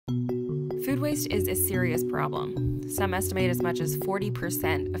Food waste is a serious problem. Some estimate as much as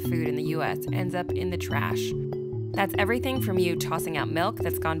 40% of food in the US ends up in the trash. That's everything from you tossing out milk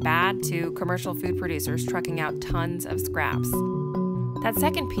that's gone bad to commercial food producers trucking out tons of scraps. That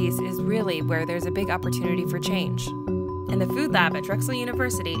second piece is really where there's a big opportunity for change. And the Food Lab at Drexel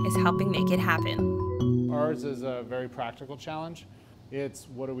University is helping make it happen. Ours is a very practical challenge. It's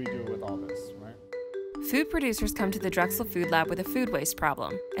what do we do with all this, right? Food producers come to the Drexel Food Lab with a food waste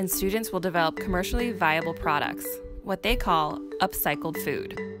problem, and students will develop commercially viable products, what they call upcycled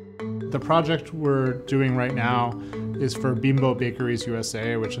food. The project we're doing right now is for Bimbo Bakeries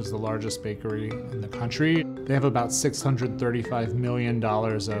USA, which is the largest bakery in the country. They have about $635 million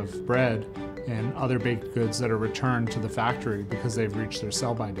of bread and other baked goods that are returned to the factory because they've reached their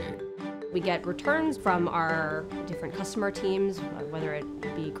sell-by date. We get returns from our different customer teams, whether it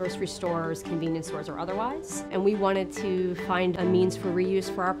be grocery stores, convenience stores, or otherwise. And we wanted to find a means for reuse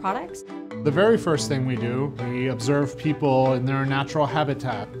for our products. The very first thing we do, we observe people in their natural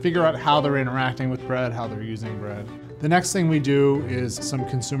habitat, figure out how they're interacting with bread, how they're using bread. The next thing we do is some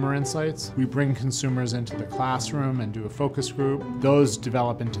consumer insights. We bring consumers into the classroom and do a focus group. Those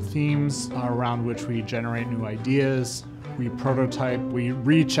develop into themes around which we generate new ideas. We prototype, we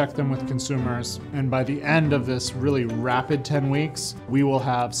recheck them with consumers, and by the end of this really rapid 10 weeks, we will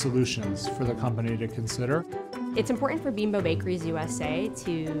have solutions for the company to consider. It's important for Bimbo Bakeries USA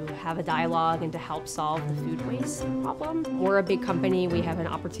to have a dialogue and to help solve the food waste problem. We're a big company, we have an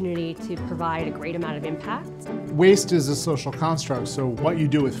opportunity to provide a great amount of impact. Waste is a social construct, so what you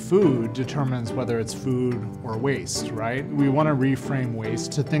do with food determines whether it's food or waste, right? We want to reframe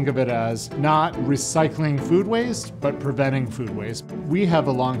waste to think of it as not recycling food waste, but preventing food waste. We have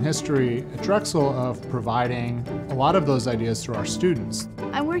a long history at Drexel of providing a lot of those ideas through our students.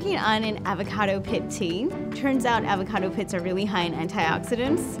 I'm working on an avocado pit tea. Turns out avocado pits are really high in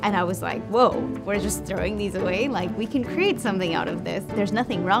antioxidants, and I was like, whoa, we're just throwing these away? Like, we can create something out of this. There's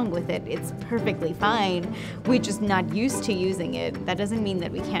nothing wrong with it. It's perfectly fine. We're just not used to using it. That doesn't mean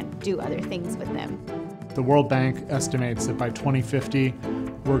that we can't do other things with them. The World Bank estimates that by 2050,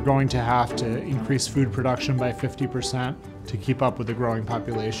 we're going to have to increase food production by 50% to keep up with the growing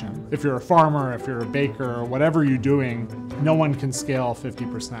population. If you're a farmer, if you're a baker, or whatever you're doing, no one can scale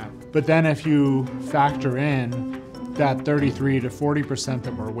 50%. But then if you factor in that 33 to 40%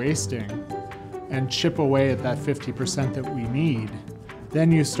 that we're wasting and chip away at that 50% that we need,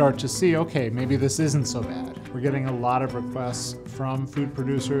 then you start to see, okay, maybe this isn't so bad. We're getting a lot of requests from food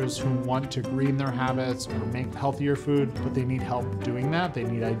producers who want to green their habits or make healthier food, but they need help doing that. They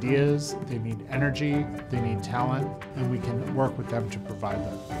need ideas, they need energy, they need talent, and we can work with them to provide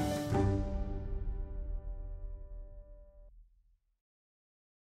that.